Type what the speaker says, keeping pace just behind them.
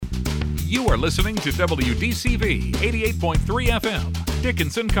You are listening to WDCV 88.3 FM,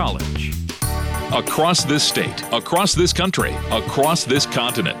 Dickinson College. Across this state, across this country, across this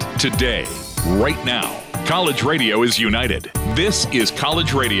continent, today, right now, college radio is united. This is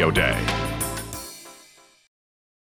College Radio Day.